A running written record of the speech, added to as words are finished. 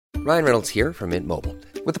Ryan Reynolds here from Mint Mobile.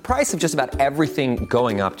 With the price of just about everything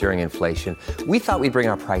going up during inflation, we thought we'd bring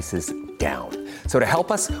our prices down. So to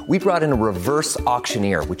help us, we brought in a reverse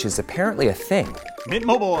auctioneer, which is apparently a thing. Mint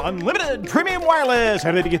Mobile Unlimited Premium Wireless.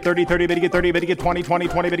 How to get 30, 30, bit to get 30, bit to get 20, 20,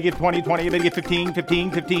 20, bit to get 20, 20, bit to get 15,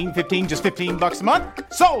 15, 15, 15, just $15 a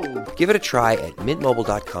month? Sold! Give it a try at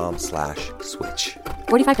mintmobile.com/switch.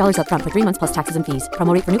 $45 up front for 3 months plus taxes and fees.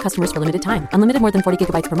 Promo rate for new customers for limited time. Unlimited more than 40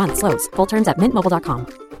 gigabytes per month. Slows full terms at mintmobile.com.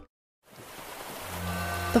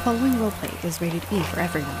 The following roleplay is rated E for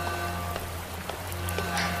everyone.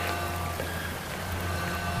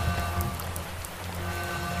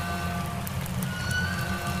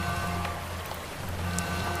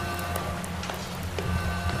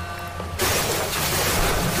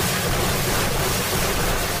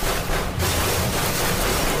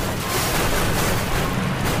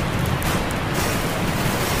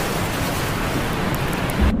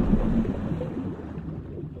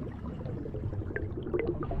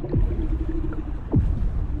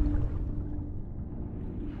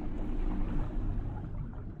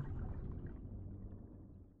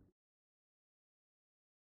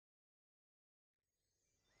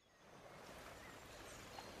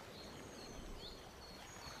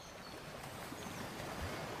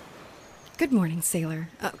 Good morning, sailor.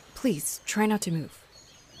 Please, try not to move.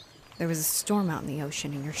 There was a storm out in the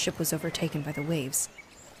ocean and your ship was overtaken by the waves.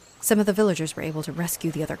 Some of the villagers were able to rescue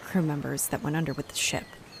the other crew members that went under with the ship,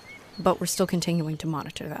 but we're still continuing to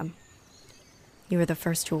monitor them. You were the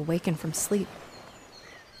first to awaken from sleep.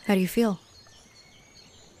 How do you feel?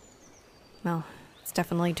 Well, it's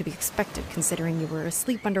definitely to be expected considering you were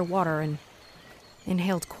asleep underwater and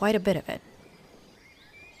inhaled quite a bit of it.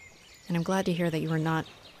 And I'm glad to hear that you were not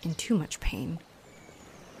in too much pain.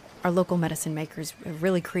 Our local medicine makers have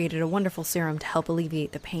really created a wonderful serum to help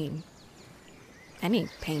alleviate the pain. Any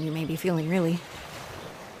pain you may be feeling, really.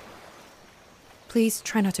 Please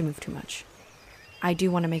try not to move too much. I do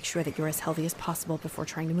want to make sure that you're as healthy as possible before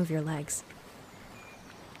trying to move your legs.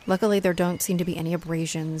 Luckily, there don't seem to be any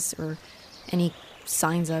abrasions or any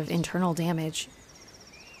signs of internal damage.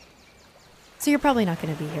 So you're probably not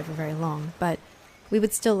going to be here for very long, but we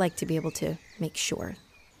would still like to be able to make sure.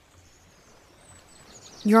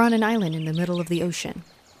 You're on an island in the middle of the ocean.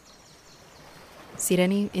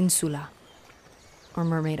 Sireni Insula, or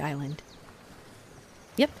Mermaid Island.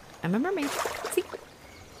 Yep, I'm a mermaid. See?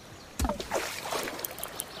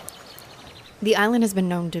 The island has been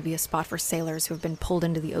known to be a spot for sailors who have been pulled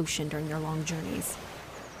into the ocean during their long journeys.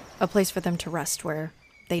 A place for them to rest where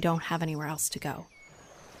they don't have anywhere else to go.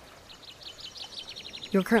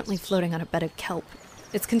 You're currently floating on a bed of kelp.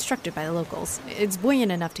 It's constructed by the locals. It's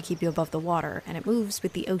buoyant enough to keep you above the water, and it moves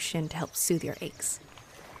with the ocean to help soothe your aches.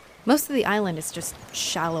 Most of the island is just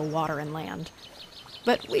shallow water and land,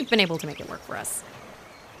 but we've been able to make it work for us.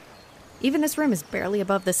 Even this room is barely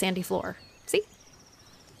above the sandy floor. See?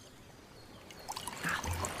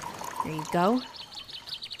 There you go.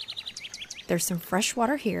 There's some fresh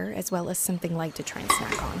water here, as well as something light to try and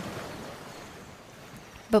snack on.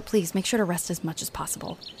 But please, make sure to rest as much as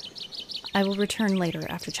possible. I will return later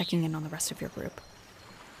after checking in on the rest of your group.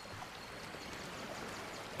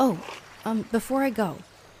 Oh, before I go,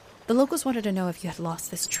 the locals wanted to know if you had lost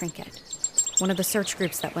this trinket. One of the search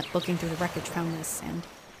groups that went looking through the wreckage found this, and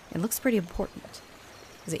it looks pretty important.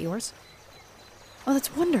 Is it yours? Oh,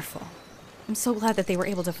 that's wonderful. I'm so glad that they were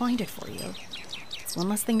able to find it for you. It's one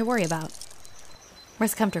less thing to worry about.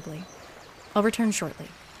 Rest comfortably. I'll return shortly.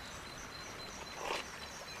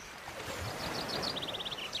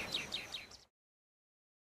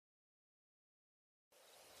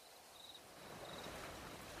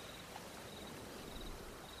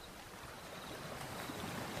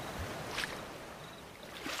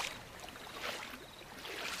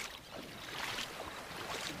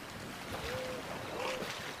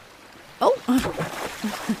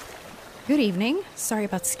 Good evening. Sorry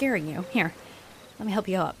about scaring you. Here, let me help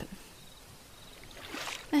you up.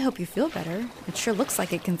 I hope you feel better. It sure looks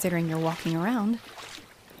like it considering you're walking around.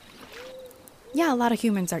 Yeah, a lot of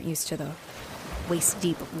humans aren't used to the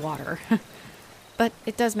waist-deep water. But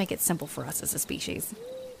it does make it simple for us as a species.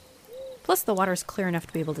 Plus, the water's clear enough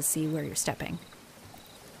to be able to see where you're stepping.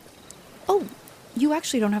 Oh, you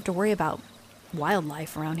actually don't have to worry about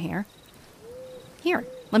wildlife around here. Here,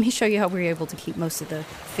 let me show you how we're able to keep most of the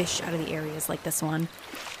fish out of the areas like this one.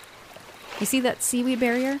 You see that seaweed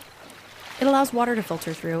barrier? It allows water to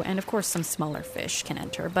filter through, and of course some smaller fish can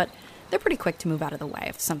enter, but they're pretty quick to move out of the way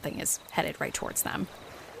if something is headed right towards them.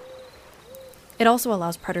 It also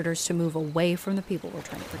allows predators to move away from the people we're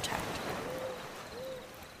trying to protect.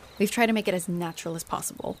 We've tried to make it as natural as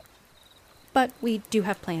possible, but we do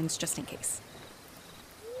have plans just in case.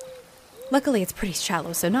 Luckily, it's pretty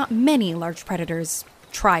shallow, so not many large predators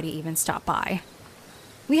try to even stop by.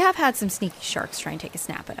 We have had some sneaky sharks try and take a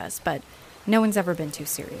snap at us, but no one's ever been too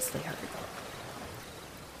seriously hurt.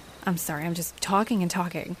 I'm sorry, I'm just talking and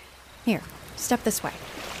talking. Here, step this way.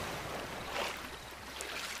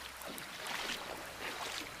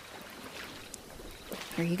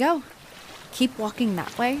 Here you go. Keep walking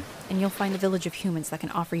that way, and you'll find a village of humans that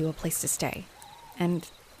can offer you a place to stay. And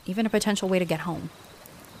even a potential way to get home.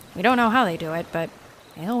 We don't know how they do it, but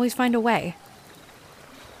they always find a way.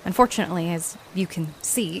 Unfortunately, as you can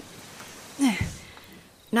see,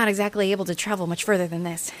 not exactly able to travel much further than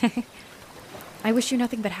this. I wish you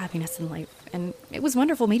nothing but happiness in life, and it was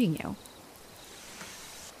wonderful meeting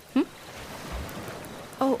you.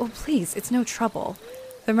 Oh, please, it's no trouble.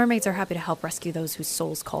 The mermaids are happy to help rescue those whose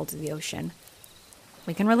souls call to the ocean.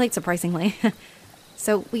 We can relate, surprisingly.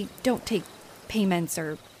 So we don't take payments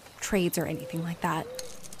or trades or anything like that.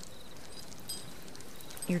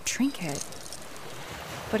 Your trinket.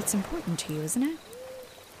 But it's important to you, isn't it?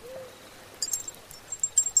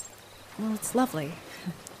 Well, it's lovely.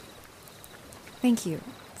 Thank you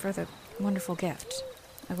for the wonderful gift.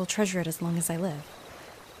 I will treasure it as long as I live.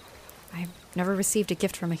 I've never received a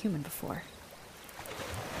gift from a human before.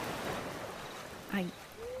 I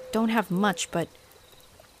don't have much, but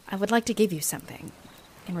I would like to give you something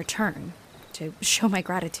in return to show my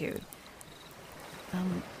gratitude.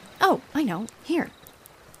 Oh, I know. Here.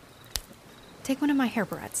 Take one of my hair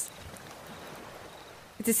barrettes.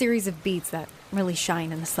 It's a series of beads that really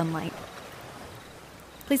shine in the sunlight.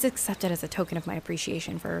 Please accept it as a token of my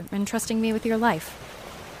appreciation for entrusting me with your life.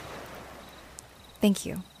 Thank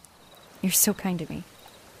you. You're so kind to me.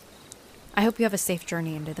 I hope you have a safe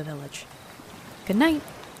journey into the village. Good night.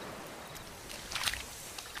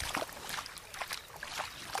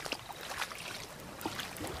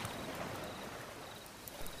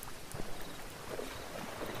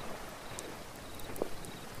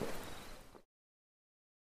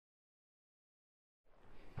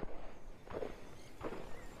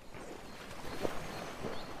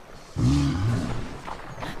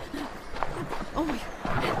 Oh my...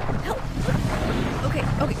 Help! Okay.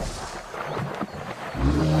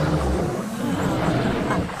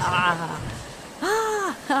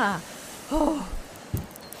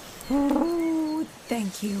 Oh,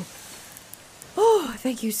 thank you. Oh,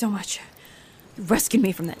 thank you so much. You rescued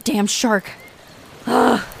me from that damn shark.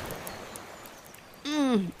 I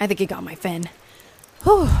think he got my fin.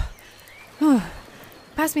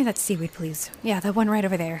 Pass me that seaweed, please. Yeah, that one right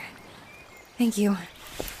over there. Thank you.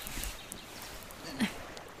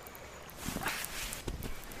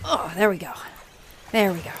 Oh, there we go.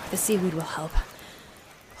 There we go. The seaweed will help.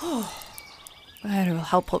 Oh, it will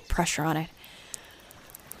help put pressure on it.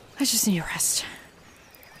 I just need a rest.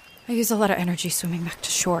 I used a lot of energy swimming back to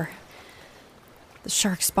shore. The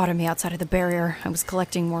shark spotted me outside of the barrier. I was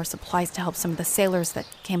collecting more supplies to help some of the sailors that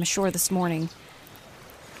came ashore this morning.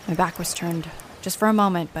 My back was turned just for a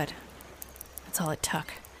moment, but that's all it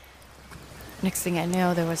took. Next thing I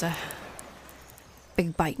knew, there was a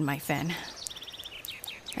big bite in my fin.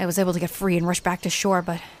 I was able to get free and rush back to shore,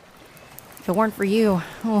 but if it weren't for you,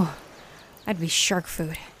 I'd be shark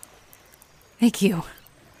food. Thank you.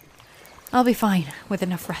 I'll be fine with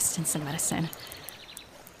enough rest and some medicine.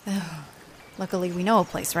 Luckily, we know a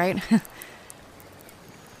place, right?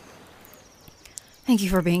 Thank you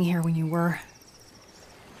for being here when you were.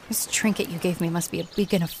 This trinket you gave me must be a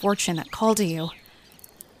beacon of fortune that called to you.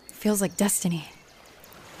 It feels like destiny.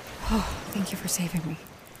 Oh, thank you for saving me.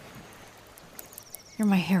 You're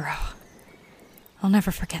my hero. I'll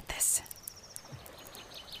never forget this.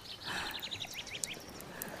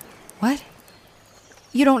 What?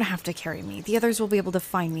 You don't have to carry me. The others will be able to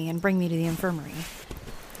find me and bring me to the infirmary.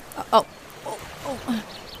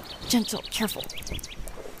 Gentle, careful.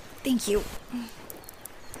 Thank you.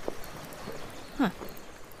 I've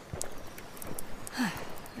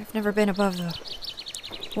never been above the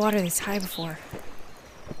water this high before.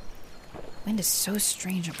 Wind is so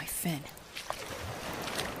strange on my fin.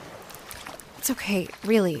 It's okay.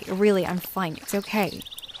 Really, I'm fine. It's okay.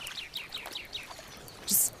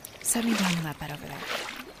 Just set me down on that bed over there.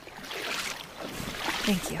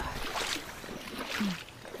 Thank you.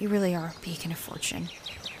 You really are a beacon of fortune.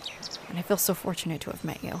 And I feel so fortunate to have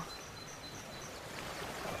met you.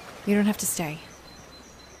 You don't have to stay.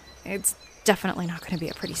 It's definitely not going to be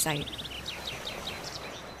a pretty sight.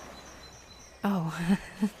 Oh.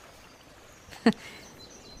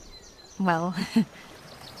 Well,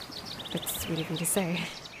 that's sweet of you to say.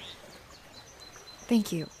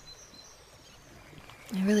 Thank you.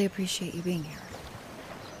 I really appreciate you being here.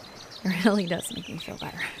 It really does make me feel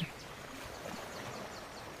better.